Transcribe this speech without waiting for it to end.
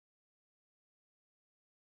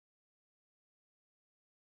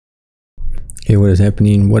Hey, what is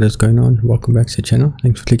happening? What is going on? Welcome back to the channel.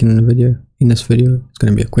 Thanks for clicking on the video. In this video, it's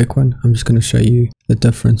going to be a quick one. I'm just going to show you the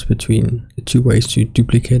difference between the two ways to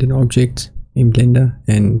duplicate an object in Blender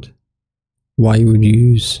and why you would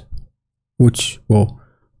use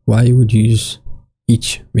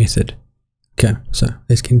each method. Okay, so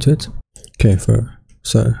let's get into it. Okay,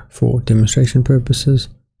 for demonstration purposes,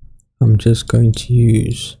 I'm just going to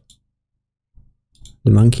use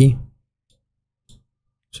the monkey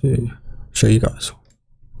to show you guys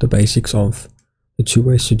the basics of the two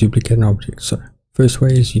ways to duplicate an object. So first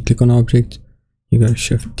way is you click on an object, you go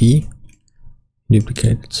SHIFT+D,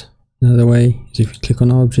 duplicate it. Another way is if you click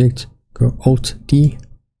on an object, go ALT+D, you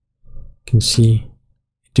can see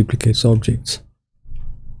it duplicates objects.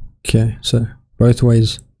 Okay, so both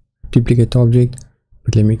ways duplicate the object,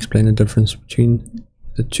 but let me explain the difference between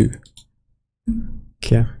the two.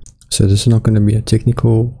 Okay, so this is not going to be a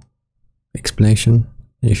technical explanation.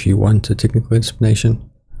 If you want a technical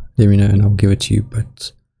explanation, let me know and I'll give it to you,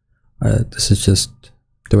 but this is just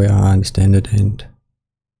the way I understand it and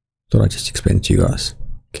thought I'd just explain it to you guys.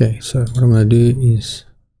 Okay, so what I'm going to do is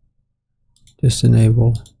just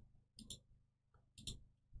enable,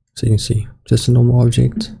 so you can see just a normal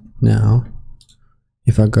object. Now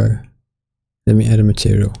if I go, let me add a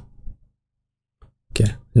material.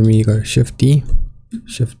 Okay, let me go SHIFT+D.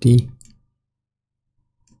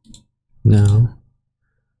 Now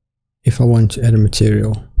if I want to add a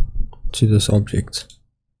material to this object,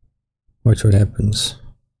 watch what happens.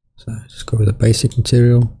 So just go with a basic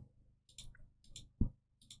material.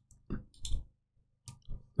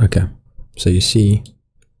 Okay, so you see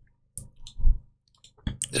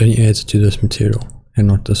it only adds to this material and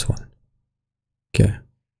not this one. Okay,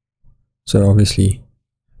 so obviously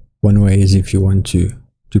one way is if you want to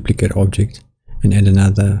duplicate object and add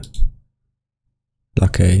another,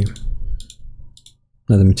 like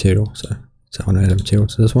another material. So I want to add a material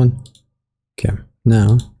to this one. Okay,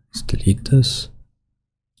 now let's delete this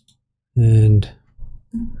and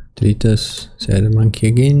delete this. So add a monkey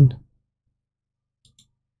again.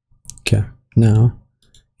 Okay, now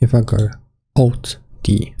if I go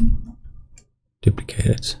ALT+D, duplicate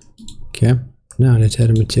it. Okay, now let's add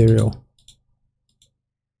a material.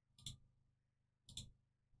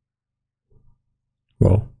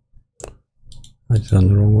 Well, I did it on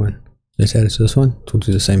the wrong one. Let's add it to this one. It will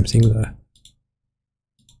do the same thing though.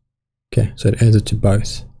 Okay, so it adds it to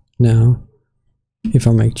both. Now if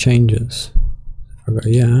I make changes, if I go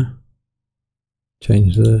here,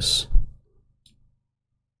 change this,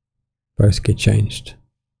 both get changed.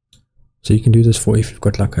 So you can do this for if you've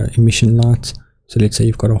got like a emission light. So let's say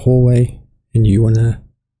you've got a hallway and you want to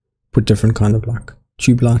put different kind of like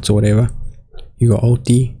tube lights or whatever, you go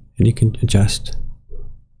ALT+D and you can adjust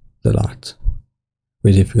the light.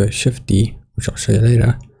 Whereas if you go SHIFT+D, which I'll show you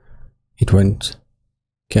later, it won't.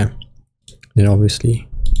 Okay, then obviously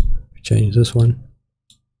if you change this one,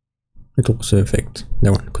 it will also affect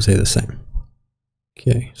that one because they're the same.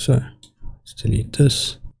 Okay, so let's delete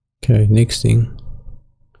this. Okay, next thing,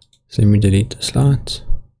 so let me delete this light,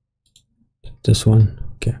 this one.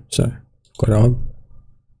 Okay, so I've got a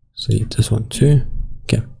delete this one too.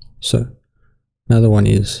 Okay, so another one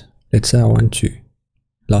is, let's say I want to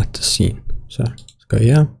light the scene. So go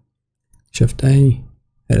here, SHIFT+A,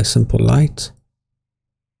 add a simple light,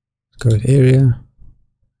 go with area,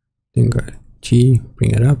 then go G,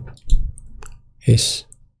 bring it up, S,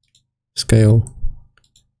 scale,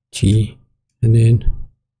 G, and then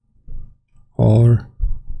R.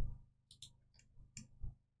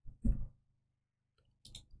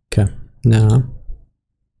 Okay, now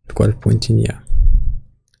you've got a point in here.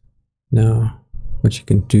 Now what you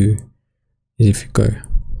can do is if you go,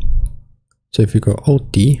 so if you go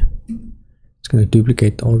ALT+D, it's going to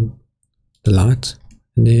duplicate the light,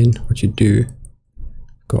 and then what you do,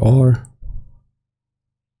 go R.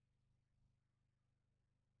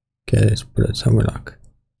 Okay, let's put it somewhere like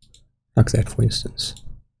that for instance.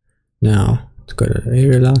 Now let's go to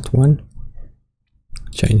area light 1,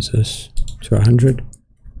 change this to 100,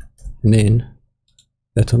 and then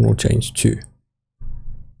that one will change to.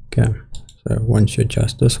 Okay, so once you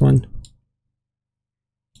adjust this one,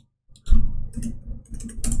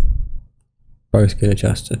 both get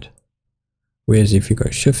adjusted. Whereas if you go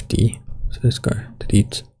SHIFT+D, so let's go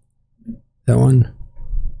delete that one,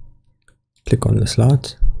 click on this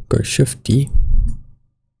light, go SHIFT+D,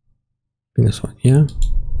 bring this one here,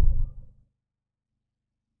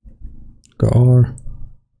 go R.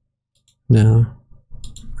 Now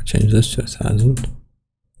I change this to 1000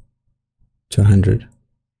 to 100.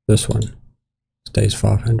 This one stays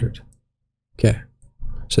 500. Okay,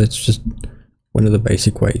 so it's just one of the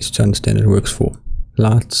basic ways to understand it works for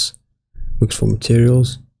lights works for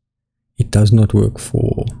materials. It does not work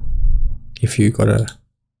for if you got a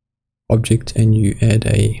object and you add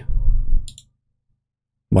a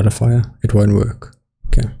modifier. It won't work.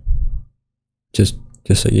 Okay, just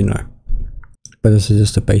so you know. But this is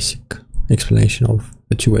just a basic explanation of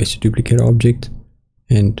the two ways to duplicate an object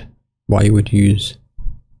and why you would use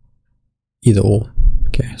either or.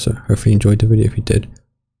 Okay, so hopefully you enjoyed the video. If you did,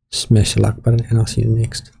 smash the like button and I'll see you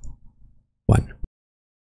next.